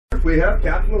we have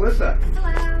Captain Melissa.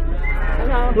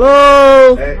 Hello.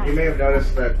 Hello. You may have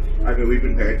noticed that, we've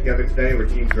been paired together today. We're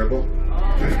Team Dribble.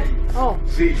 Oh.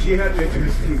 See, she had an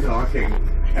interest in talking.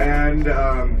 And,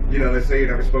 they say you're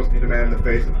never supposed to hit a man in the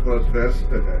face with a closed fist.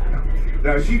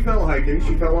 Now, she fell hiking.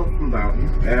 She fell off the mountain.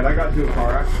 And I got into a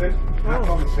car accident. That's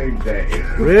on the same day.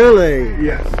 Really?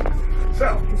 Yes.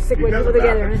 So, Sick way to because go of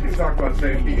that, together. let's talk about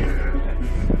safety.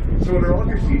 So under all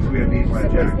your seats, we have these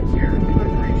life jackets here. If you'd like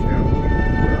to reach down to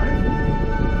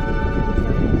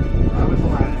I was the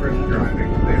last person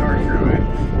driving. They are dry.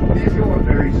 These go on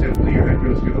very simply. Your head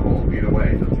goes through the hole. Either way,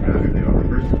 it doesn't matter. They are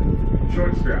reversible.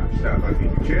 Short straps down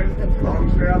underneath your chin.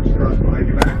 Long straps across behind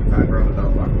your back. Tied around the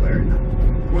belt buckle area.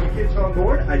 For the kids on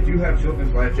board, I do have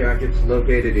children's life jackets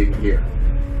located in here.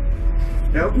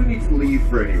 Now, if we need to leave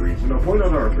for any reason, I'll point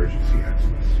out our emergency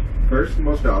exits. First, and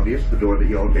most obvious, the door that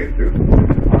you all came through.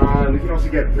 We can also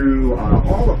get through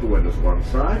all of the windows along the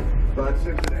side, but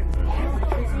since today.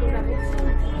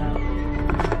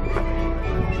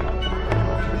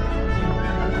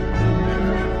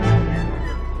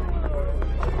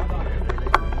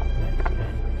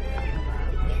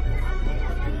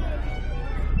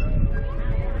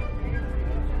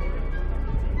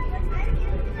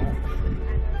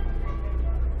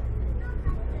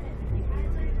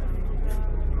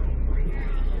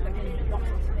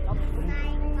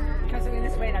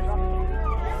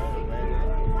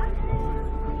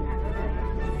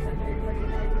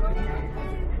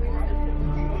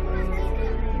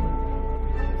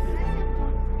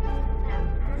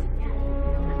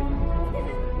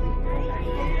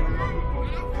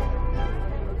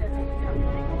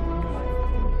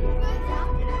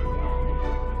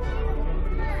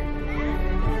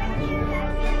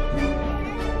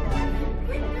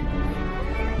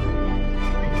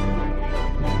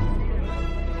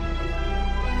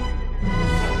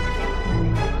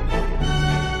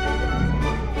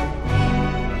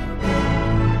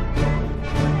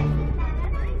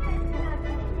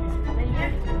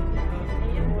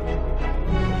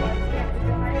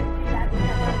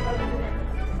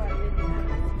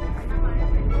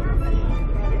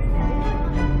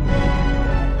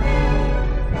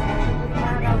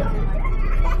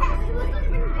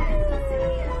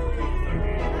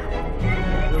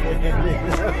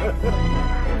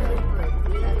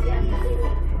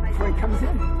 Before he comes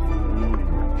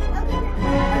in.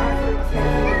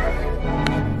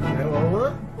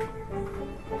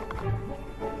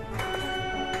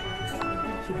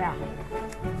 She fell.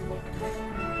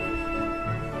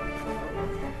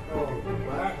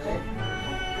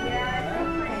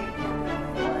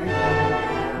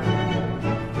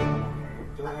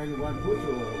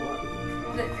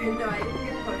 No, I didn't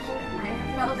get pushed. I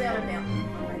fell down a mountain.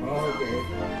 Okay.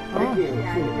 Thank you.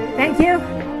 Thank you.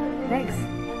 Thanks.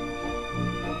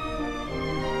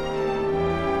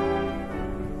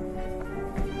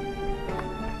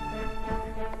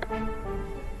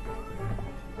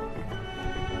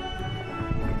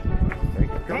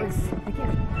 Thanks. Thank you.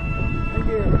 Thank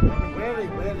you. Very,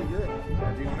 very good.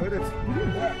 Have you enjoyed it?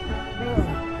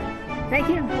 Thank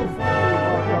you.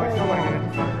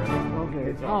 Okay.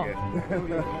 It's all Oh.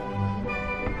 good.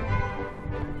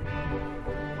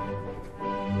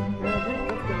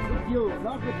 With you,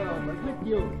 not about, but with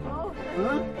you. Oh,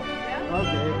 Huh? yeah.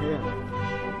 Okay, yeah.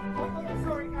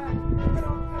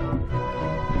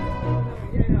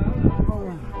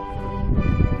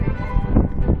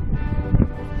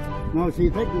 No, she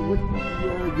take it with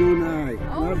you and I.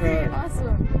 Oh, okay,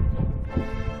 awesome.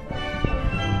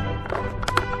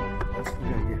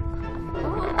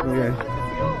 Okay. Oh,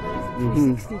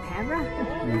 Mm-hmm. 360 camera.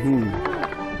 Mm-hmm.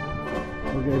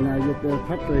 Okay, now you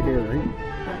touch right here, right?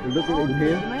 You look at in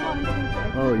here.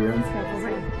 Oh, yeah.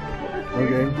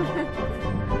 Okay.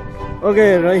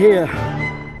 Okay, right here.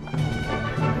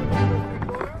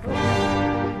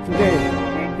 Okay.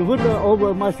 You put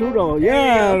over my shoulder.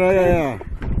 Yeah, yeah.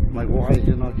 My wife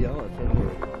is not yellow.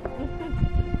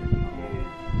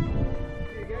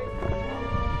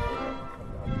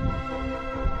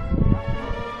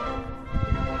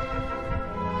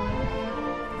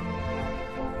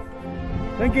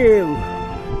 Thank you.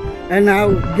 And now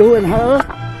you and her,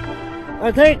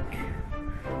 I think.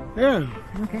 Yeah.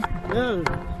 Okay. Yeah.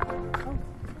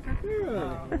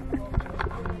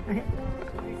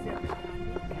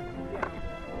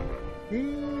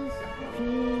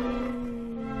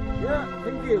 Yeah,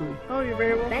 thank you. Oh, you're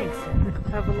very welcome. Thanks.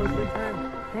 have a lovely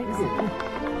time. Thanks.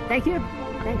 Thank you.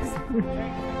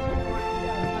 Thanks.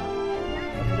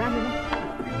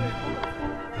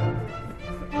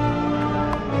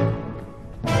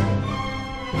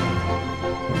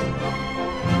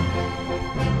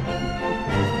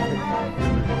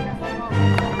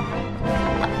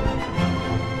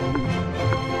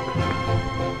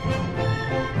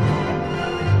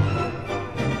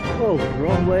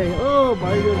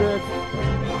 you did.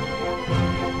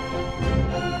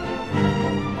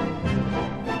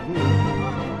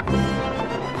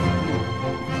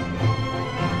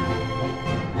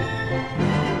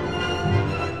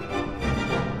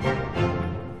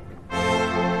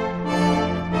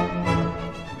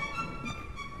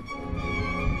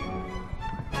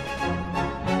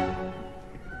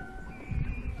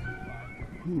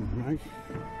 Nice.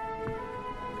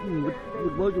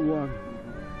 Good boy you want.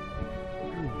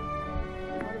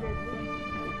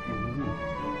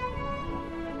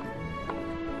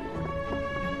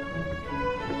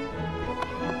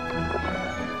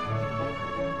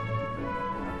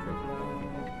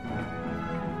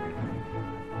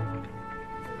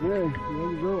 Yeah,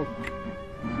 there you go.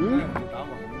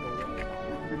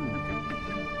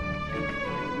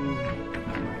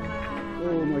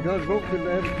 Oh my God, broken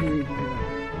everything.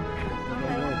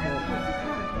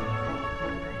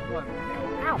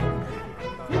 Ow!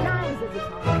 2 times at this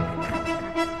time.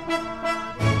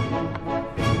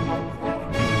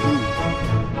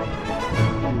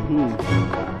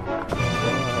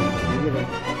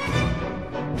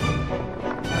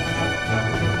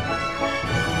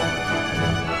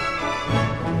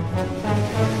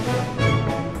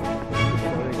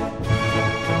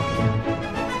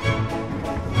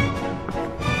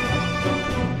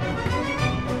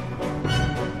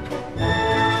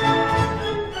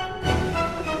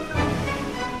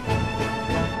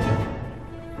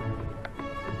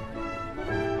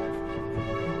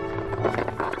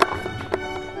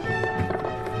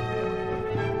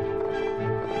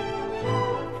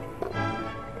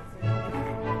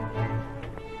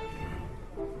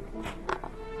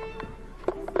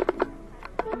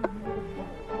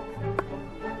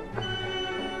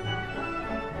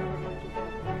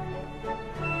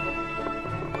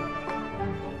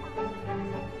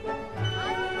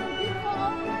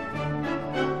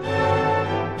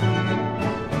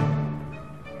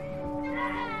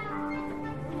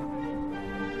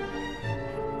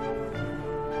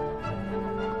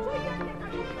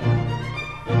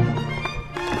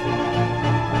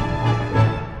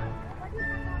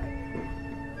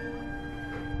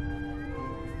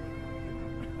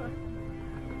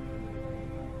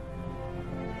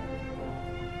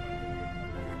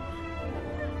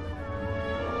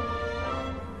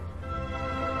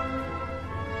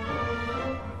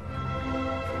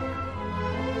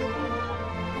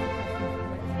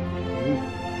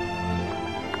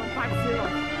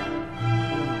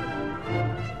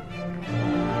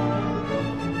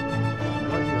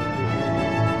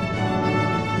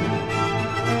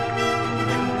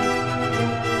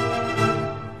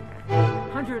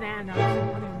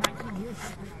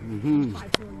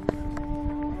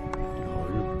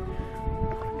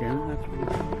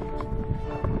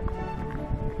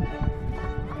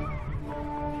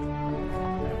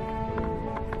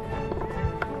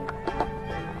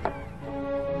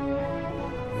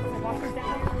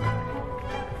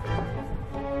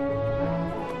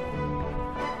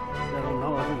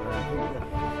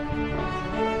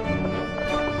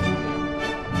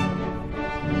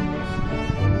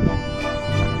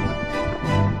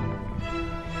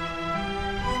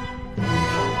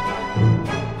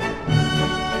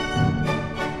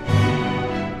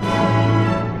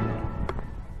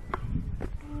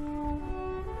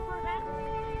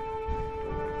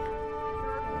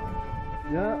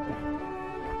 Yeah.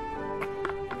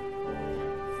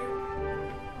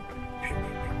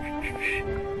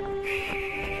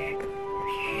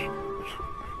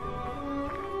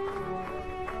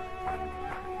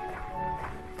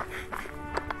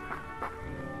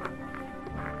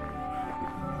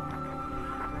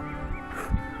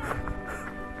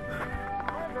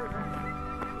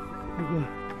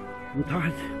 I'm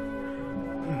tired.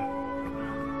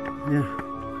 Yeah.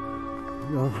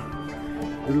 Well,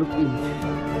 you're looking.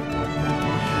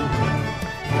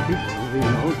 People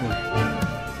really old one.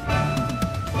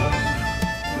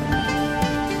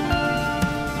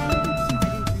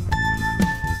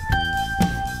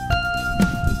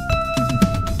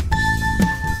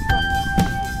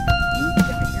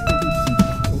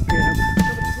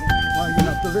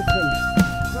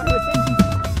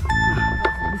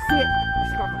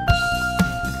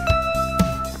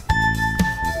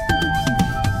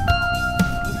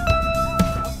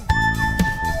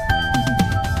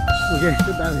 Okay,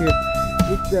 sit down here,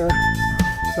 eat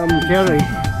some cherry,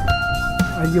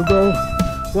 and you go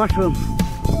washroom.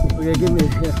 Okay, give me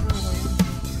here.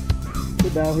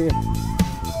 Sit down here.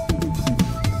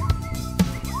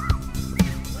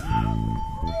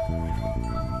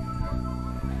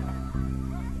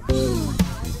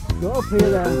 Go up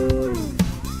here.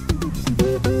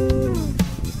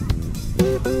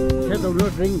 Sit don't know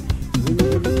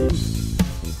drink.